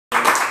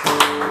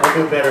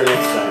I'll do better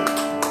next time.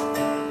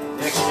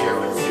 Next year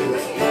we'll do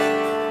it.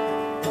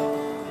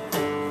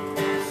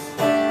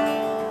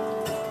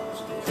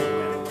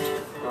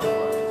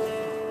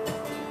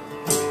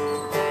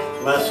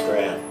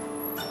 Muskrat.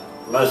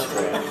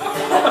 Muskrat.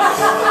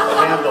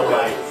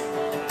 Candlelight.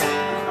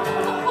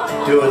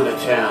 Doing the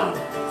town.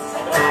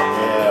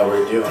 Yeah,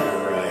 we're doing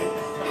it right.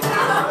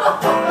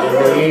 In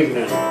the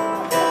evening,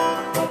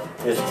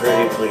 it's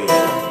pretty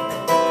pleasing.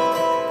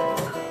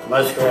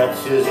 Muskrat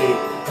Susie,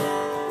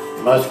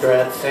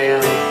 Muskrat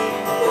Sam,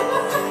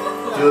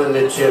 doing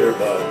the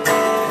jitterbug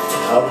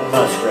out in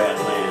Muskrat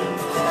Land.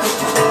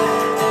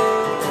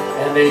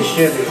 And they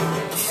shimmy.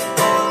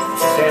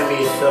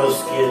 Sammy's so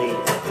skinny.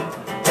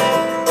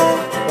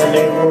 And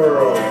they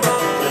whirl,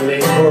 and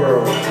they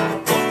twirl,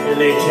 and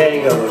they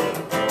tango,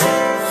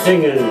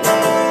 singing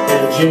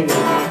and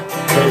jingling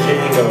the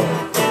jango,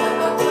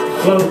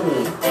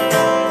 floating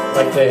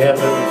like the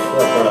heavens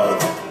above.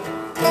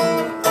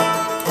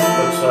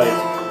 Looks like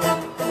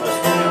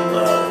Muskrat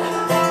Love.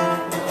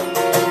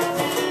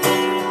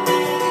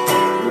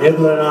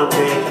 Nibbling on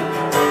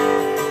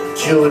bacon,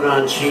 chewing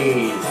on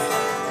cheese.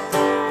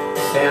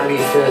 Sammy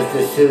says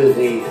to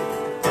Susie,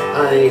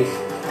 honey,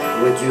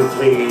 would you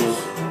please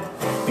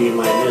be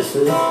my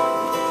missus?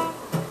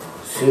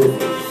 Susie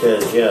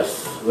says yes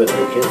with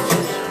her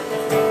kisses.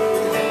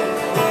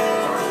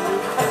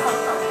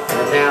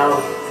 And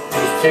now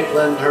he's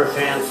tickling her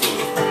fancy,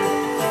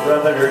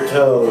 rubbing her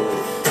toes,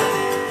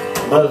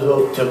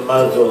 muzzle to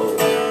muzzle,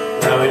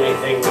 how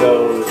anything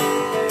goes.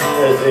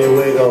 As they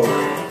wiggle,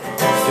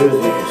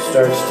 Susie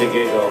starts to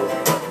giggle.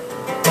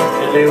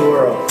 And they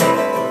whirl,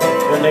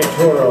 and they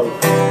twirl,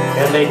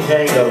 and they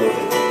tango,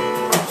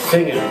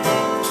 singing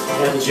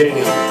and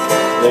jingling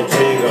the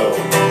jango,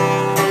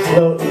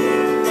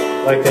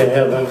 floating like the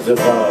heavens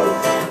above.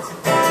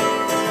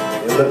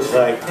 It looks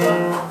like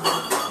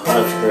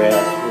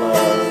Muskrat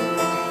Love.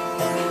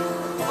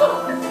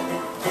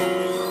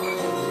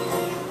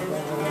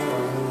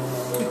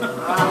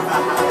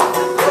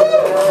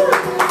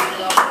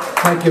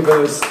 Thank you for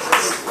those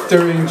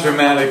stirring,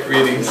 dramatic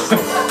readings.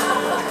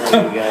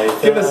 Thank you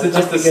guys. Give us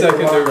just a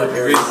second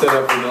to reset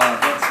up the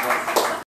line.